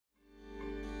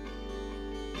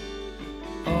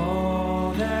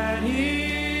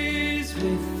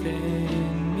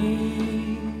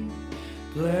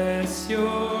Bless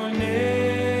your name.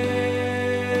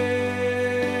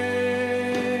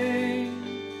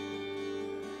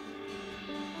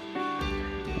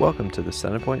 Welcome to the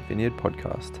Centrepoint Vineyard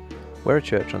Podcast. We're a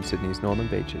church on Sydney's northern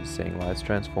beaches seeing lives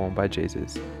transformed by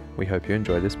Jesus. We hope you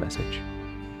enjoy this message.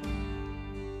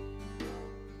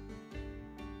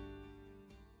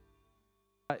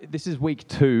 This is week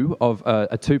 2 of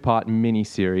a two-part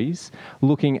mini-series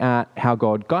looking at how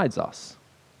God guides us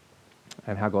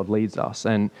and how God leads us.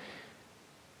 And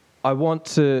I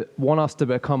want us to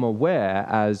become aware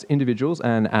as individuals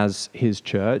and as His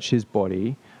church, His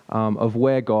body, of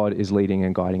where God is leading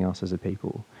and guiding us as a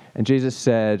people. And Jesus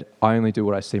said, I only do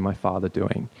what I see my Father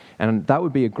doing. And that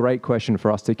would be a great question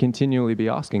for us to continually be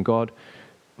asking God,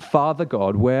 Father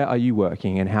God, where are you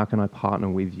working and how can I partner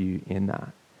with you in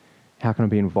that? How can I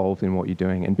be involved in what you're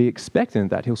doing? And be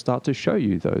expectant that He'll start to show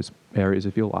you those areas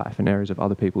of your life and areas of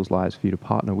other people's lives for you to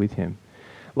partner with Him.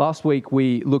 Last week,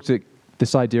 we looked at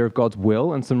this idea of God's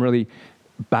will and some really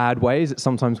bad ways that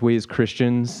sometimes we as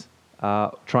Christians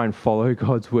try and follow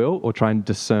God's will or try and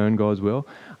discern God's will.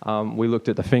 We looked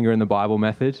at the finger in the Bible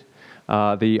method,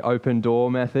 the open door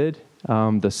method,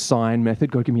 the sign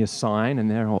method. God, give me a sign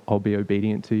and there I'll be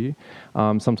obedient to you.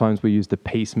 Sometimes we use the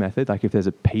peace method, like if there's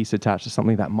a peace attached to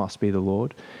something, that must be the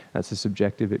Lord. That's a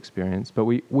subjective experience. But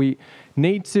we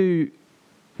need to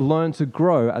learn to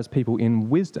grow as people in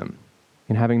wisdom,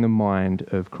 in having the mind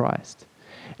of Christ.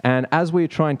 And as we're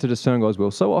trying to discern God's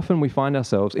will, so often we find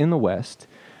ourselves in the West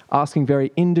asking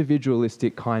very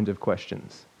individualistic kind of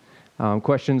questions.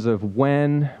 Questions of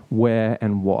when, where,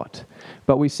 and what.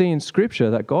 But we see in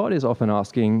Scripture that God is often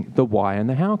asking the why and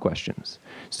the how questions.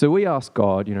 So we ask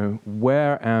God,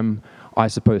 where am I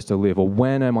supposed to live? Or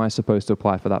when am I supposed to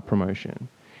apply for that promotion?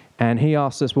 And He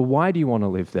asks us, well, why do you want to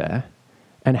live there?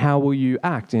 And how will you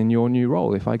act in your new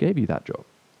role if I gave you that job?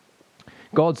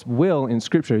 God's will in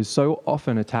Scripture is so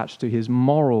often attached to His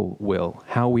moral will,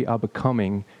 how we are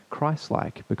becoming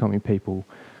Christ-like, becoming people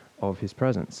of His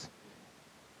presence.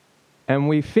 And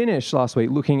we finished last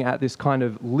week looking at this kind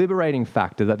of liberating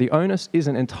factor that the onus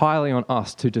isn't entirely on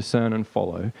us to discern and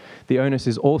follow. The onus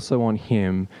is also on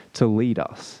Him to lead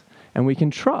us. And we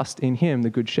can trust in Him, the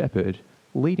Good Shepherd,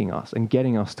 leading us and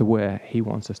getting us to where He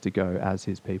wants us to go as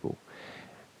His people.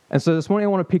 And so this morning I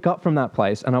want to pick up from that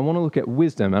place and I want to look at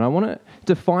wisdom. And I want to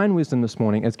define wisdom this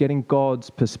morning as getting God's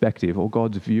perspective or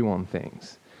God's view on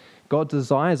things. God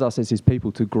desires us as His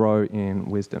people to grow in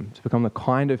wisdom, to become the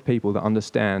kind of people that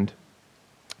understand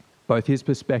both His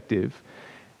perspective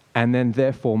and then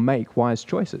therefore make wise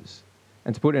choices.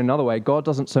 And to put it another way, God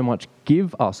doesn't so much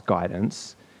give us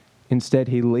guidance, instead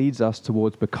He leads us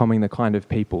towards becoming the kind of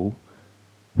people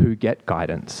who get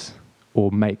guidance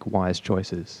or make wise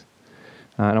choices.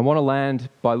 And I want to land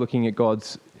by looking at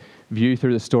God's view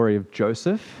through the story of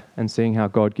Joseph and seeing how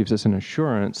God gives us an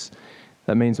assurance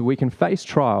that means that we can face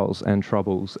trials and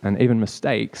troubles and even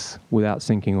mistakes without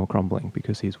sinking or crumbling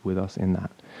because He's with us in that.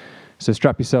 So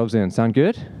strap yourselves in. Sound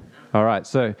good? All right.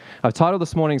 So I've titled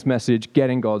this morning's message,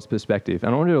 Getting God's Perspective.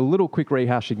 And I want to do a little quick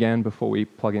rehash again before we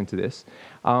plug into this.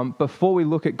 Before we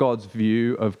look at God's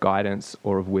view of guidance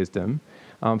or of wisdom,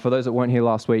 for those that weren't here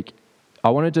last week, I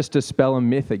want to just dispel a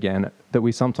myth again that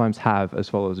we sometimes have as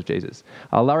followers of Jesus.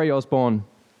 Larry Osborne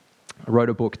wrote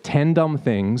a book, 10 Dumb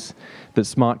Things That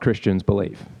Smart Christians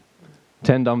Believe.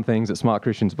 10 Dumb Things That Smart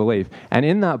Christians Believe. And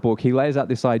in that book, he lays out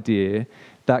this idea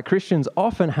that Christians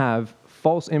often have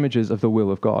false images of the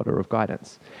will of God or of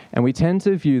guidance. And we tend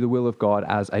to view the will of God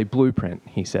as a blueprint,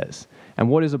 he says. And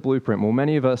what is a blueprint? Well,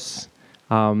 many of us,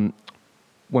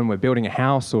 when we're building a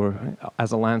house or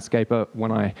as a landscaper,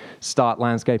 when I start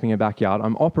landscaping a backyard,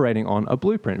 I'm operating on a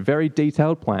blueprint, very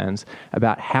detailed plans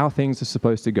about how things are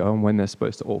supposed to go and when they're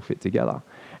supposed to all fit together.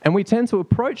 And we tend to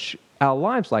approach our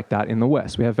lives like that in the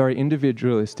West. We have a very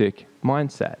individualistic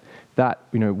mindset that,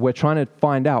 we're trying to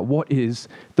find out what is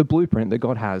the blueprint that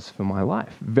God has for my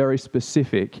life. Very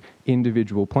specific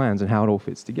individual plans and how it all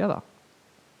fits together.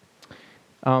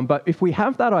 But if we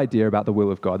have that idea about the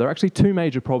will of God, there are actually two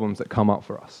major problems that come up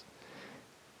for us.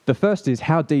 The first is,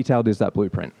 how detailed is that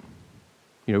blueprint?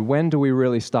 When do we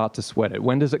really start to sweat it?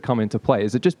 When does it come into play?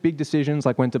 Is it just big decisions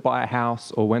like when to buy a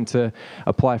house or when to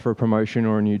apply for a promotion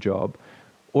or a new job?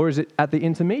 Or is it at the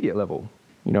intermediate level?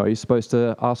 Are you supposed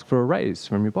to ask for a raise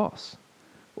from your boss?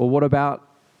 Or what about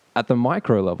at the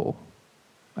micro level?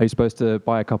 Are you supposed to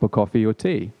buy a cup of coffee or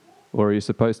tea? Or are you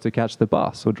supposed to catch the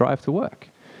bus or drive to work?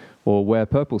 Or wear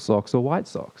purple socks or white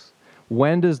socks?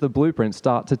 When does the blueprint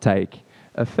start to take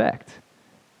effect?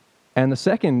 And the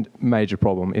second major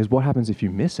problem is what happens if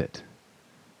you miss it?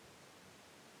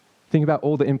 Think about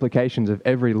all the implications of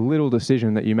every little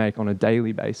decision that you make on a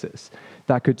daily basis.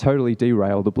 That could totally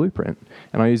derail the blueprint.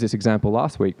 And I used this example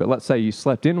last week, but let's say you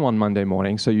slept in one Monday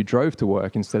morning, so you drove to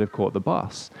work instead of caught the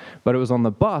bus. But it was on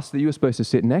the bus that you were supposed to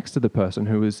sit next to the person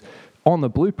who was on the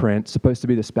blueprint supposed to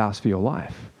be the spouse for your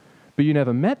life. But you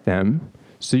never met them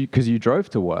because you drove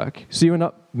to work, so you end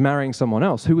up marrying someone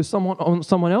else who was someone on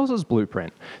someone else's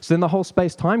blueprint. So then the whole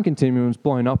space-time continuum is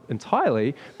blown up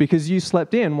entirely because you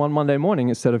slept in one Monday morning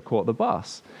instead of caught the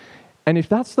bus. And if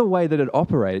that's the way that it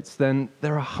operates, then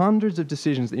there are hundreds of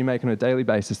decisions that you make on a daily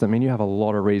basis that mean you have a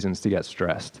lot of reasons to get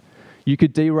stressed. You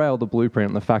could derail the blueprint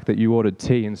on the fact that you ordered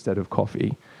tea instead of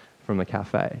coffee from the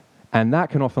cafe. And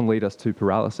that can often lead us to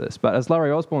paralysis. But as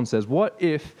Larry Osborne says, what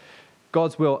if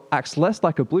God's will acts less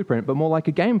like a blueprint, but more like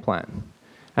a game plan?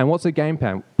 And what's a game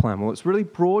plan? Well, it's really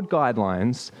broad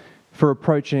guidelines for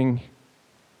approaching,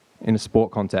 in a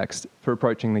sport context, for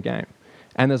approaching the game.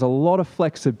 And there's a lot of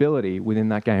flexibility within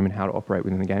that game and how to operate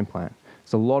within the game plan.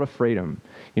 It's a lot of freedom.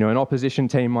 An opposition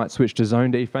team might switch to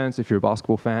zone defense if you're a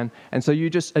basketball fan. And so you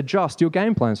just adjust your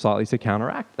game plan slightly to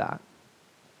counteract that.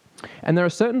 And there are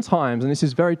certain times, and this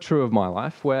is very true of my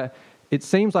life, where it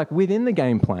seems like within the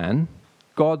game plan,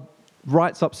 God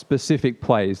writes up specific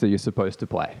plays that you're supposed to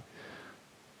play.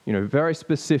 Very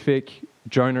specific.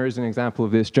 Jonah is an example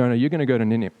of this. Jonah, you're going to go to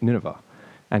Nineveh.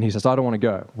 And he says, I don't want to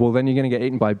go. Well, then you're going to get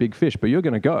eaten by a big fish, but you're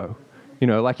going to go.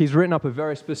 He's written up a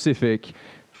very specific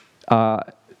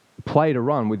play to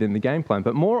run within the game plan.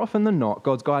 But more often than not,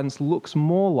 God's guidance looks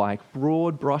more like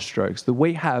broad brushstrokes that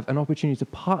we have an opportunity to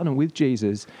partner with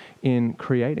Jesus in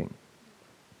creating.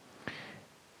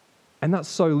 And that's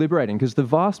so liberating because the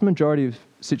vast majority of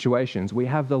situations, we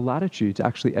have the latitude to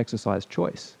actually exercise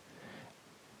choice.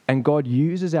 And God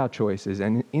uses our choices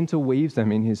and interweaves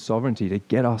them in his sovereignty to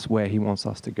get us where he wants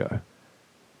us to go.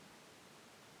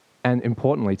 And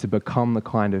importantly, to become the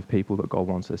kind of people that God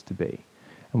wants us to be.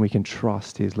 And we can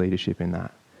trust his leadership in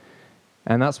that.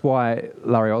 And that's why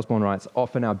Larry Osborne writes,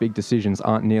 often our big decisions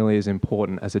aren't nearly as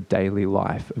important as a daily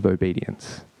life of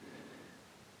obedience.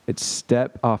 It's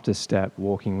step after step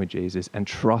walking with Jesus and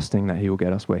trusting that he will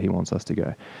get us where he wants us to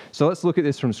go. So let's look at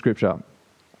this from Scripture.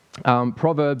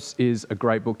 Proverbs is a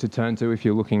great book to turn to if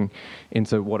you're looking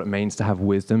into what it means to have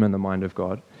wisdom and the mind of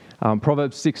God.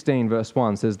 Proverbs 16 verse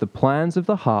 1 says, "The plans of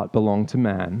the heart belong to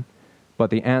man, but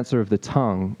the answer of the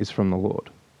tongue is from the Lord."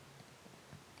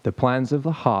 The plans of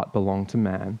the heart belong to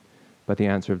man, but the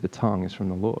answer of the tongue is from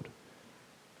the Lord.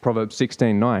 Proverbs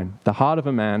 16:9, "The heart of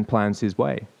a man plans his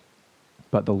way,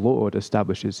 but the Lord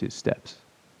establishes his steps."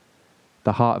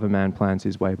 The heart of a man plans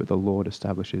his way, but the Lord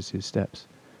establishes his steps.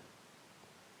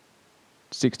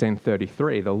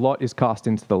 16:33, "The lot is cast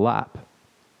into the lap,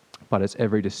 but its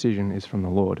every decision is from the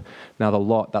Lord." Now the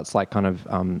lot, that's like kind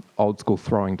of old school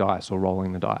throwing dice or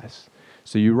rolling the dice.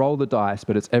 So you roll the dice,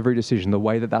 but it's every decision. The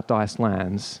way that that dice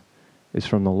lands is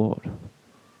from the Lord.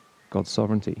 God's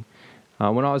sovereignty.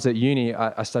 When I was at uni,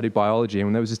 I studied biology,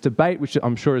 and there was this debate, which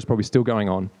I'm sure is probably still going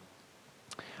on,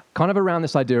 kind of around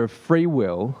this idea of free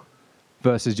will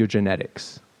versus your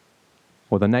genetics,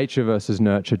 or the nature versus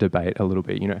nurture debate a little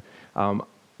bit.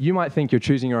 You might think you're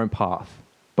choosing your own path,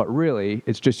 but really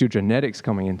it's just your genetics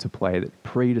coming into play that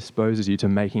predisposes you to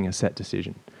making a set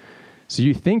decision. So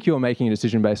you think you're making a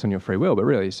decision based on your free will, but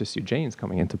really it's just your genes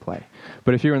coming into play.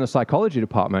 But if you're in the psychology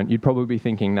department, you'd probably be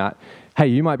thinking that, hey,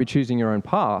 you might be choosing your own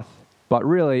path, but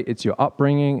really it's your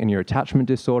upbringing and your attachment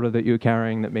disorder that you're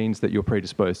carrying that means that you're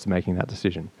predisposed to making that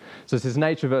decision. So it's this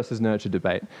nature versus nurture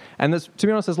debate. And to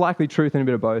be honest, there's likely truth in a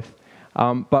bit of both.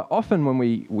 But often when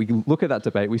we look at that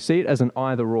debate, we see it as an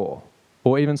either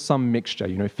or even some mixture,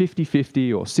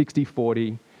 50-50 or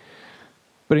 60-40.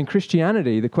 But in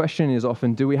Christianity, the question is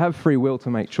often, do we have free will to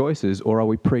make choices, or are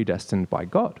we predestined by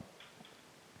God?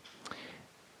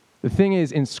 The thing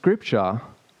is, in Scripture,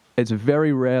 it's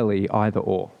very rarely either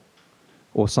or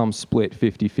some split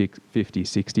 50-50,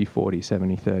 60-40,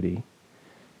 70-30.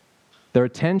 There are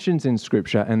tensions in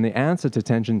Scripture, and the answer to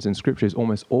tensions in Scripture is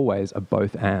almost always a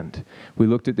both and. We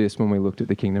looked at this when we looked at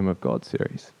the Kingdom of God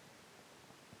series.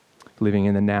 Living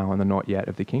in the now and the not yet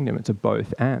of the kingdom. It's a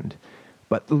both and.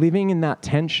 But living in that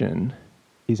tension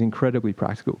is incredibly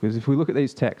practical, because if we look at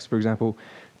these texts, for example,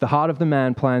 the heart of the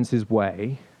man plans his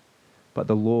way, but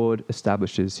the Lord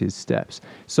establishes his steps.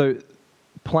 So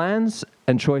plans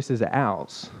and choices are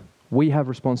ours. We have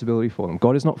responsibility for them.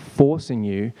 God is not forcing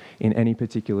you in any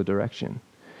particular direction.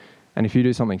 And if you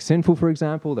do something sinful, for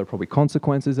example, there are probably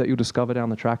consequences that you'll discover down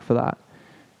the track for that.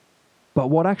 But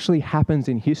what actually happens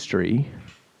in history,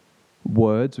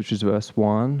 words, which is verse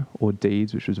 1, or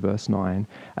deeds, which is verse 9,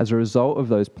 as a result of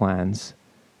those plans,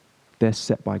 they're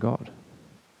set by God.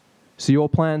 So your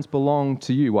plans belong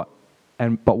to you.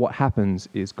 But what happens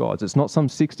is God's. It's not some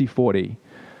 60-40,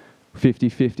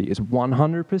 50-50. It's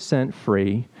 100%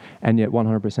 free and yet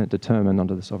 100% determined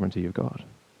under the sovereignty of God.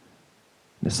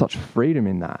 There's such freedom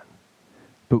in that.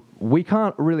 But we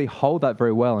can't really hold that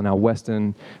very well in our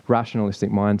Western rationalistic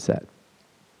mindset.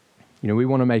 We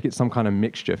want to make it some kind of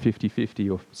mixture,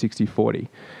 50-50 or 60-40.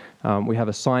 We have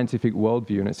a scientific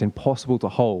worldview, and it's impossible to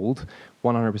hold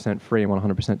 100% free and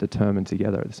 100% determined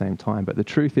together at the same time. But the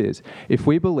truth is, if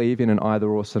we believe in an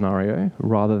either-or scenario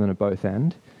rather than a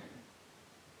both-and,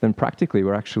 then practically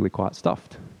we're actually quite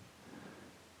stuffed.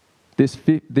 This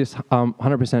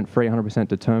 100% free, 100%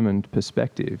 determined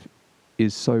perspective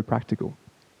is so practical.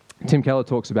 Tim Keller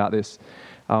talks about this,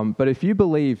 but if you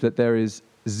believe that there is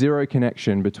zero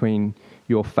connection between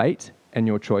your fate and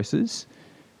your choices,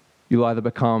 you'll either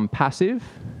become passive,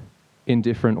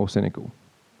 indifferent, or cynical.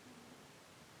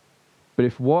 But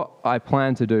if what I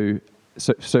plan to do,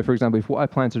 so for example, if what I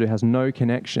plan to do has no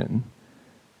connection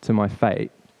to my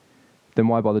fate, then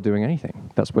why bother doing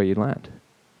anything? That's where you'd land.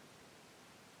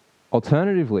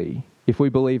 Alternatively, if we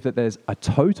believe that there's a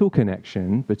total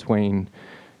connection between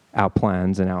our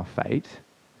plans and our fate,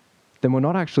 then we're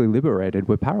not actually liberated,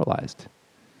 we're paralyzed.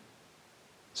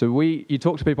 So you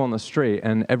talk to people on the street,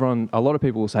 and a lot of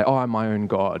people will say, "Oh, I'm my own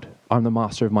God. I'm the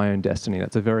master of my own destiny."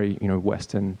 That's a very,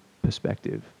 Western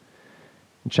perspective.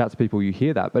 And chat to people, you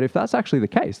hear that. But if that's actually the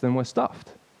case, then we're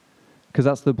stuffed, because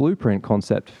that's the blueprint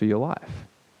concept for your life.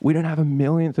 We don't have a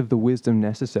millionth of the wisdom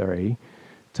necessary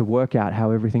to work out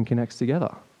how everything connects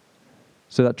together.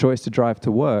 So that choice to drive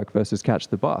to work versus catch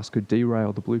the bus could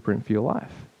derail the blueprint for your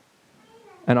life.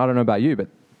 And I don't know about you, but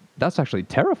that's actually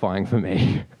terrifying for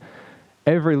me.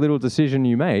 Every little decision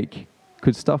you make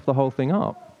could stuff the whole thing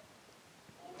up.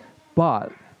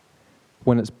 But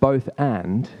when it's both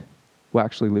and, we're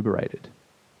actually liberated.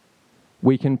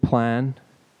 We can plan,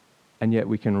 and yet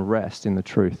we can rest in the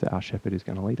truth that our shepherd is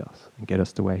going to lead us and get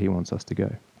us to where he wants us to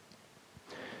go.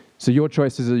 So your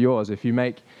choices are yours. If you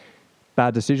make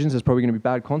bad decisions, there's probably going to be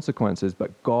bad consequences,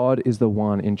 but God is the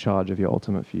one in charge of your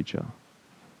ultimate future.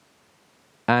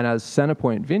 And as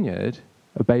Centrepoint Vineyard,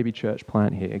 a baby church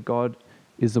plant here, God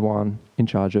is the one in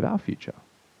charge of our future.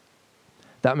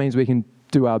 That means we can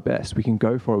do our best. We can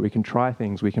go for it. We can try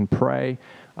things. We can pray.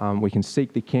 We can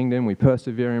seek the kingdom. We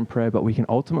persevere in prayer, but we can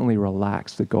ultimately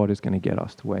relax that God is going to get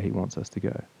us to where he wants us to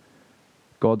go.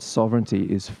 God's sovereignty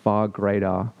is far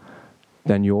greater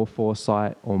than your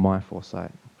foresight or my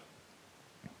foresight.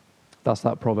 That's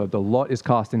that proverb. The lot is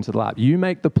cast into the lap. You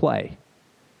make the play,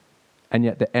 and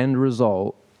yet the end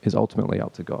result is ultimately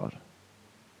up to God.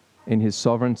 In his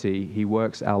sovereignty, he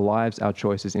works our lives, our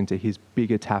choices into his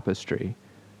bigger tapestry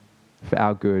for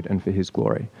our good and for his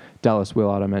glory. Dallas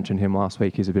Willard, I mentioned him last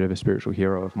week. He's a bit of a spiritual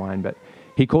hero of mine, but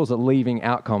he calls it leaving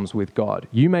outcomes with God.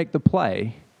 You make the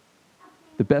play,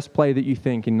 the best play that you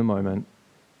think in the moment,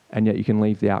 and yet you can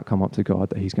leave the outcome up to God,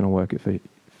 that he's going to work it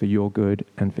for your good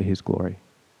and for his glory.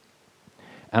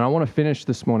 And I want to finish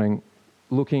this morning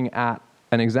looking at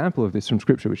an example of this from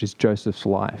Scripture, which is Joseph's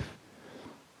life.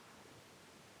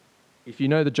 If you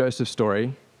know the Joseph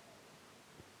story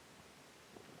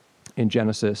in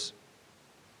Genesis,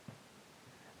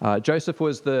 Joseph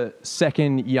was the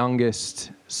second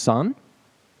youngest son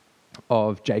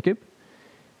of Jacob,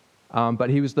 but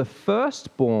he was the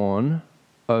firstborn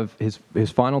of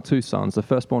his final two sons, the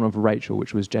firstborn of Rachel,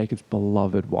 which was Jacob's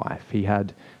beloved wife. He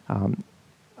had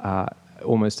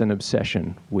almost an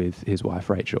obsession with his wife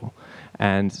Rachel.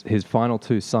 And his final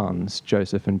two sons,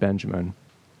 Joseph and Benjamin,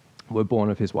 were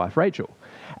born of his wife Rachel.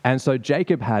 And so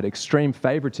Jacob had extreme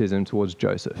favoritism towards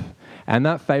Joseph. And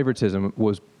that favoritism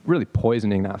was really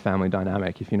poisoning that family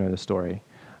dynamic, if you know the story.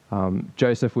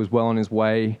 Joseph was well on his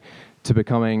way to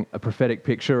becoming a prophetic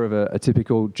picture of a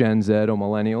typical Gen Z or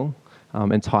millennial,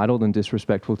 entitled and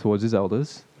disrespectful towards his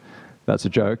elders. That's a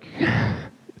joke,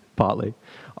 partly.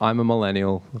 I'm a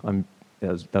millennial.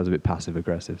 That was a bit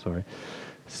passive-aggressive, sorry.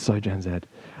 So Gen Z.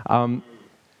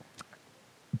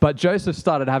 But Joseph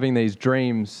started having these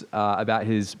dreams about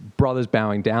his brothers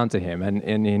bowing down to him, and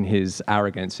in his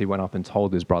arrogance, he went up and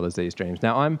told his brothers these dreams.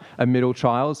 Now, I'm a middle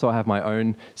child, so I have my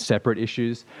own separate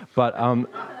issues, but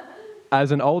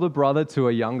as an older brother to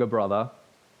a younger brother,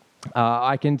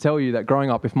 I can tell you that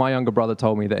growing up, if my younger brother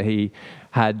told me that he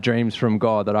had dreams from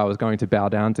God that I was going to bow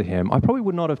down to him, I probably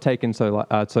would not have taken so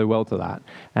well to that.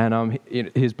 And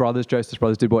his brothers, Joseph's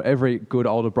brothers, did what every good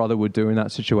older brother would do in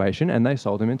that situation, and they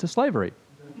sold him into slavery.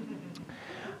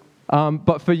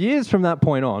 But for years from that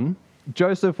point on,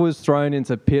 Joseph was thrown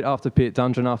into pit after pit,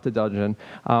 dungeon after dungeon,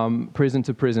 prison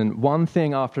to prison. One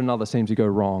thing after another seemed to go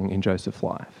wrong in Joseph's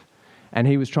life. And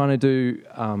he was trying to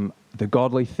do the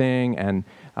godly thing and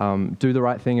do the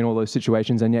right thing in all those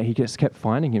situations, and yet he just kept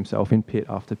finding himself in pit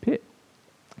after pit.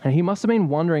 And he must have been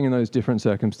wondering in those different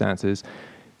circumstances,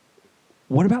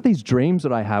 what about these dreams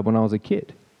that I had when I was a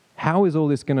kid? How is all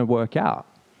this going to work out?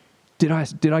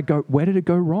 Where did it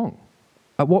go wrong?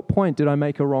 At what point did I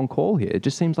make a wrong call here? It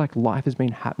just seems like life has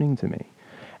been happening to me.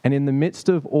 And in the midst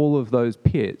of all of those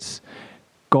pits,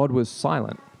 God was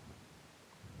silent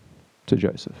to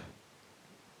Joseph.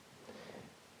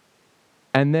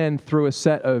 And then through a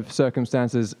set of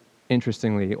circumstances,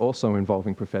 interestingly, also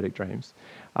involving prophetic dreams,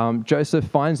 Joseph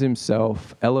finds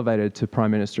himself elevated to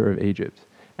Prime Minister of Egypt.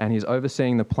 And he's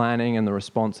overseeing the planning and the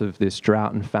response of this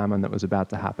drought and famine that was about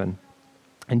to happen.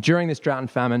 And during this drought and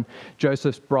famine,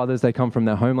 Joseph's brothers, they come from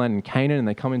their homeland in Canaan and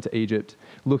they come into Egypt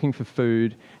looking for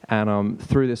food. And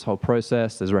through this whole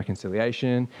process, there's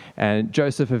reconciliation. And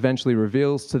Joseph eventually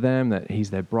reveals to them that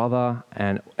he's their brother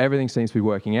and everything seems to be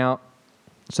working out.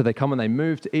 So they come and they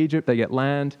move to Egypt, they get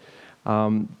land,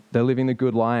 they're living the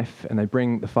good life, and they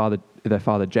bring their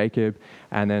father Jacob,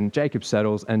 and then Jacob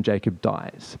settles and Jacob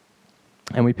dies.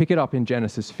 And we pick it up in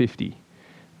Genesis 50,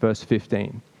 verse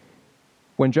 15.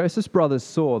 When Joseph's brothers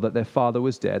saw that their father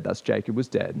was dead, that's Jacob was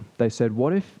dead, they said,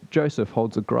 "What if Joseph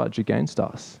holds a grudge against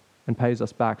us and pays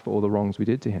us back for all the wrongs we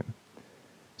did to him?"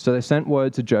 So they sent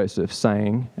word to Joseph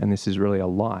saying, and this is really a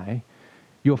lie,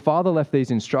 "Your father left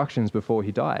these instructions before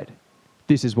he died.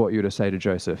 This is what you're to say to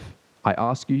Joseph. I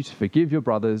ask you to forgive your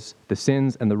brothers the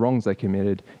sins and the wrongs they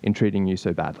committed in treating you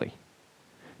so badly.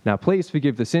 Now please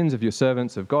forgive the sins of your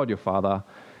servants of God your father."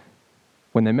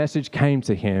 When their message came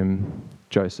to him,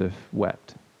 Joseph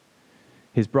wept.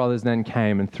 His brothers then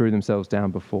came and threw themselves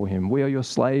down before him. "We are your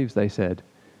slaves," they said.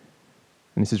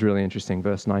 And this is really interesting,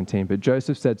 verse 19. But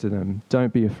Joseph said to them,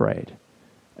 "Don't be afraid.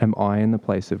 Am I in the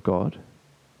place of God?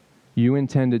 You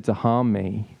intended to harm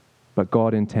me, but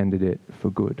God intended it for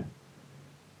good.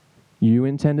 You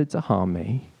intended to harm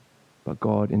me, but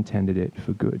God intended it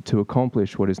for good, to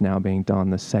accomplish what is now being done,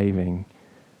 the saving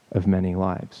of many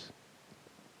lives."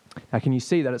 Now, can you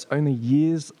see that it's only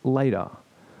years later,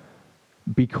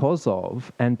 because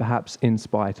of, and perhaps in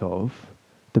spite of,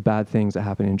 the bad things that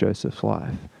happen in Joseph's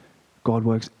life, God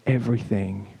works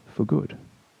everything for good.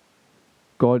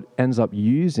 God ends up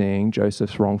using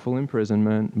Joseph's wrongful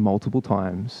imprisonment multiple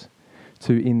times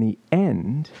to, in the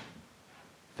end,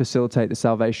 facilitate the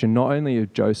salvation not only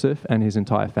of Joseph and his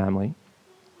entire family,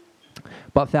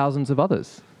 but thousands of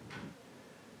others.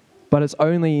 But it's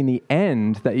only in the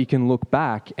end that you can look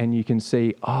back and you can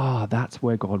see, that's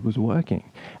where God was working.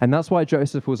 And that's why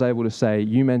Joseph was able to say,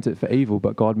 "You meant it for evil,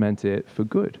 but God meant it for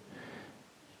good."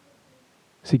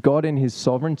 See, God in his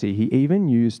sovereignty, he even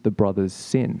used the brothers'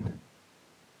 sin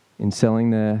in selling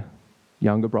their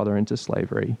younger brother into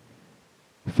slavery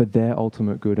for their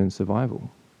ultimate good and survival.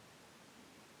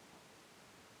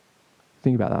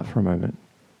 Think about that for a moment.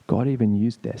 God even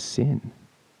used their sin.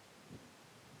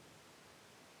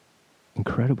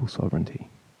 Incredible sovereignty.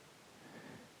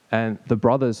 And the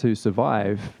brothers who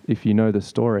survive, if you know the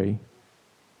story,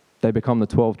 they become the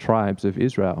 12 tribes of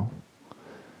Israel.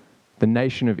 The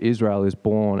nation of Israel is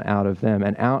born out of them,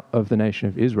 and out of the nation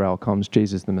of Israel comes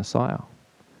Jesus the Messiah.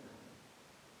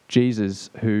 Jesus,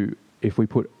 who, if we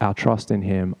put our trust in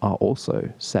him, are also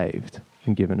saved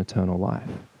and given eternal life.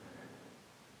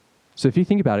 So if you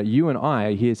think about it, you and I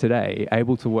are here today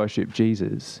able to worship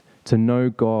Jesus, to know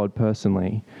God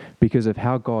personally, because of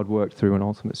how God worked through an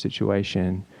ultimate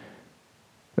situation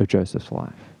of Joseph's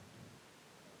life.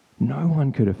 No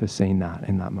one could have foreseen that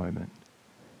in that moment.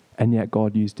 And yet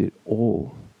God used it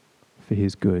all for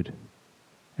his good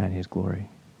and his glory.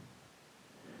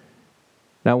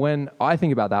 Now, when I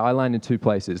think about that, I land in two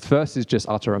places. First is just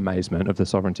utter amazement of the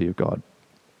sovereignty of God.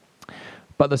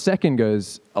 But the second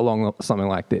goes along something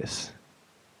like this.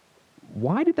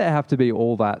 Why did there have to be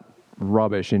all that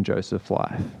rubbish in Joseph's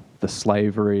life? The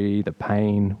slavery, the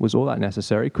pain, was all that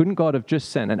necessary? Couldn't God have just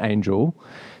sent an angel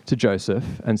to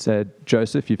Joseph and said,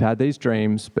 "Joseph, you've had these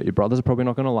dreams, but your brothers are probably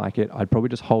not going to like it. I'd probably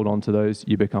just hold on to those.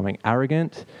 You're becoming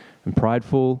arrogant and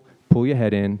prideful. Pull your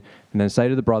head in." And then say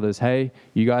to the brothers, "Hey,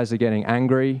 you guys are getting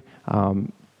angry.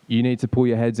 You need to pull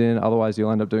your heads in. Otherwise,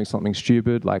 you'll end up doing something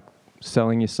stupid like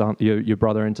selling your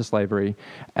brother into slavery.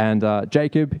 And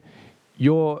Jacob,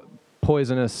 your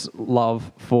poisonous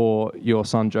love for your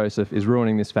son Joseph is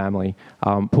ruining this family.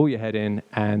 Pull your head in.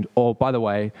 And, by the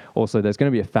way, also there's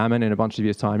going to be a famine in a bunch of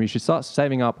years' time. You should start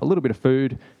saving up a little bit of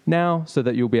food now so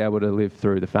that you'll be able to live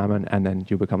through the famine, and then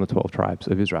you'll become the 12 tribes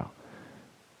of Israel."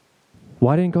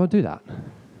 Why didn't God do that?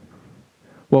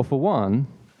 Well, for one,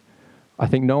 I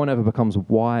think no one ever becomes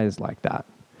wise like that.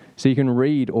 So you can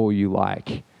read all you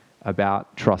like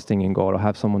about trusting in God or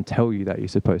have someone tell you that you're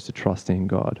supposed to trust in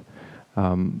God.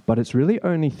 But it's really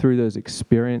only through those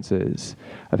experiences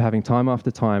of having time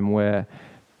after time where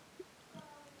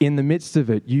in the midst of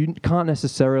it, you can't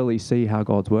necessarily see how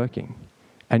God's working.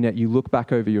 And yet you look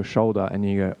back over your shoulder and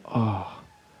you go, oh,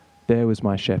 there was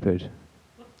my shepherd.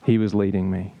 He was leading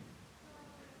me.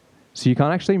 So you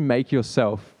can't actually make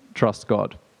yourself trust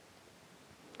God.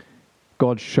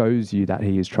 God shows you that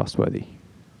he is trustworthy.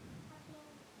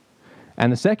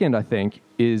 And the second, I think,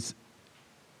 is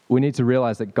we need to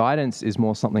realize that guidance is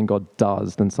more something God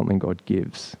does than something God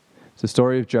gives. So the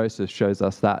story of Joseph shows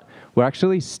us that we're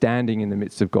actually standing in the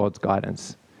midst of God's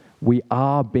guidance. We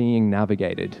are being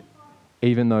navigated,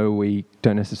 even though we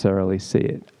don't necessarily see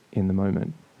it in the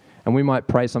moment. And we might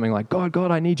pray something like,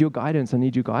 God, I need your guidance. I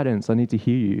need your guidance. I need to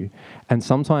hear you. And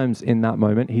sometimes in that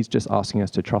moment, he's just asking us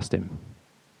to trust him,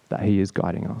 that he is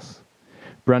guiding us.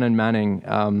 Brennan Manning,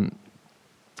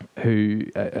 who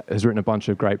has written a bunch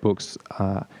of great books,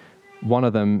 one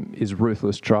of them is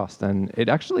Ruthless Trust. And it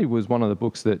actually was one of the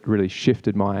books that really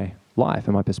shifted my life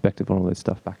and my perspective on all this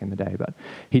stuff back in the day. But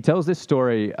he tells this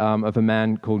story of a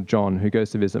man called John who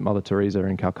goes to visit Mother Teresa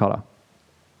in Calcutta.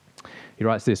 He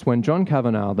writes this: when John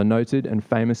Kavanagh, the noted and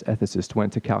famous ethicist,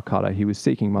 went to Calcutta, he was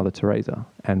seeking Mother Teresa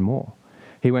and more.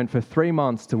 He went for 3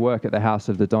 months to work at the House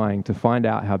of the Dying to find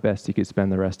out how best he could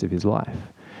spend the rest of his life.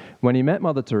 When he met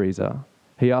Mother Teresa,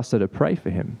 he asked her to pray for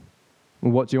him.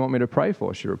 What do you want me to pray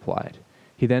for? She replied.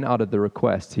 He then uttered the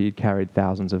request he had carried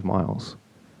thousands of miles.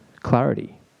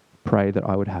 Clarity. Pray that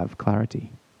I would have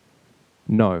clarity.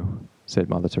 No, said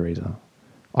Mother Teresa.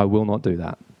 I will not do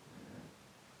that.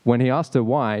 When he asked her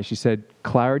why, she said,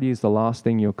 clarity is the last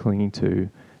thing you're clinging to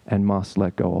and must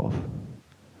let go of.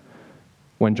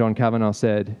 When John Kavanagh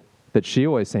said that she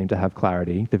always seemed to have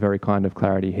clarity, the very kind of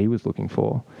clarity he was looking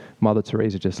for, Mother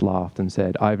Teresa just laughed and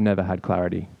said, I've never had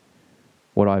clarity.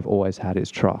 What I've always had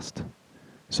is trust.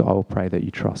 So I will pray that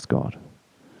you trust God.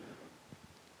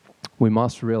 We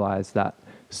must realize that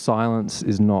silence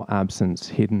is not absence,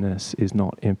 hiddenness is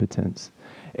not impotence.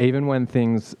 Even when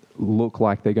things look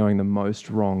like they're going the most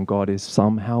wrong, God is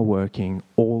somehow working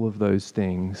all of those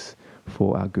things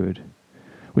for our good,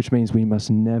 which means we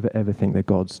must never ever think that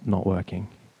God's not working,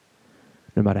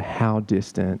 no matter how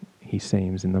distant he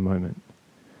seems in the moment.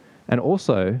 And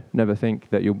also never think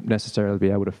that you'll necessarily be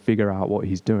able to figure out what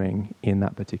he's doing in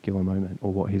that particular moment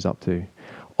or what he's up to.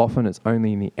 Often it's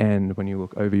only in the end when you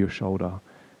look over your shoulder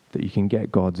that you can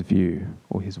get God's view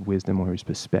or his wisdom or his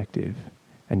perspective,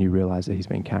 and you realize that he's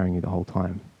been carrying you the whole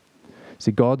time.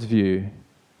 See, God's view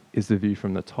is the view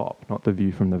from the top, not the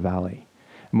view from the valley.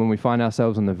 And when we find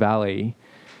ourselves in the valley,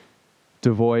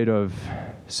 devoid of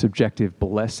subjective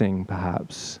blessing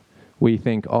perhaps, we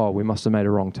think, oh, we must have made a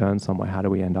wrong turn somewhere. How do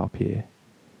we end up here?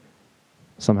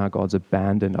 Somehow God's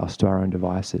abandoned us to our own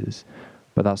devices.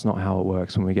 But that's not how it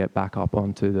works. When we get back up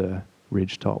onto the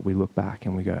ridge top, we look back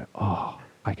and we go, oh,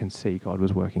 I can see God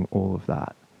was working all of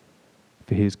that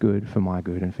for his good, for my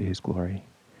good, and for his glory.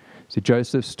 So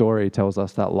Joseph's story tells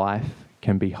us that life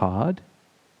can be hard,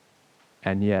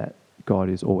 and yet God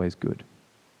is always good,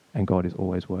 and God is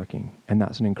always working, and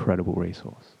that's an incredible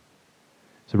resource.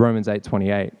 So Romans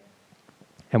 8:28,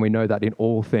 and we know that in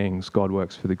all things God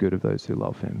works for the good of those who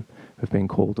love him, who have been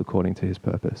called according to his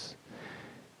purpose.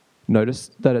 Notice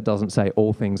that it doesn't say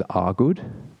all things are good.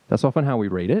 That's often how we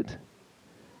read it.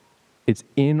 It's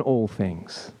in all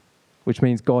things, which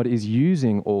means God is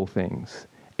using all things.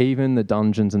 Even the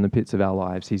dungeons and the pits of our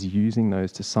lives, he's using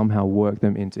those to somehow work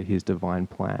them into his divine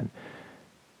plan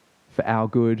for our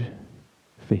good,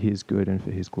 for his good, and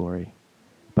for his glory.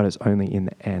 But it's only in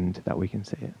the end that we can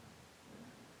see it.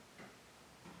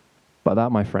 But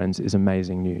that, my friends, is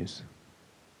amazing news.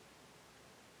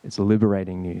 It's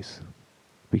liberating news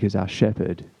because our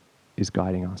shepherd is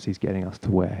guiding us. He's getting us to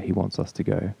where he wants us to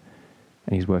go.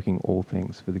 And he's working all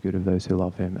things for the good of those who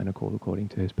love him and are called according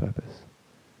to his purpose.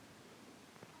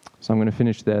 So I'm going to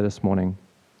finish there this morning.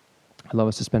 I'd love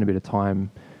us to spend a bit of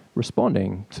time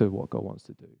responding to what God wants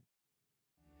to do.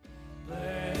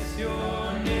 Bless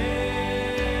your name.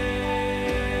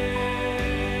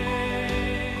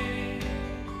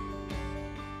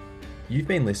 You've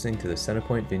been listening to the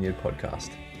Centrepoint Vineyard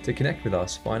podcast. To connect with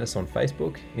us, find us on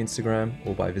Facebook, Instagram,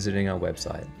 or by visiting our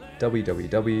website,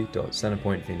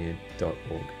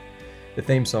 www.centrepointvineyard.org. The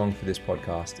theme song for this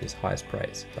podcast is Highest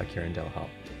Praise by Kieran Delhart.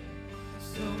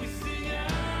 So we sing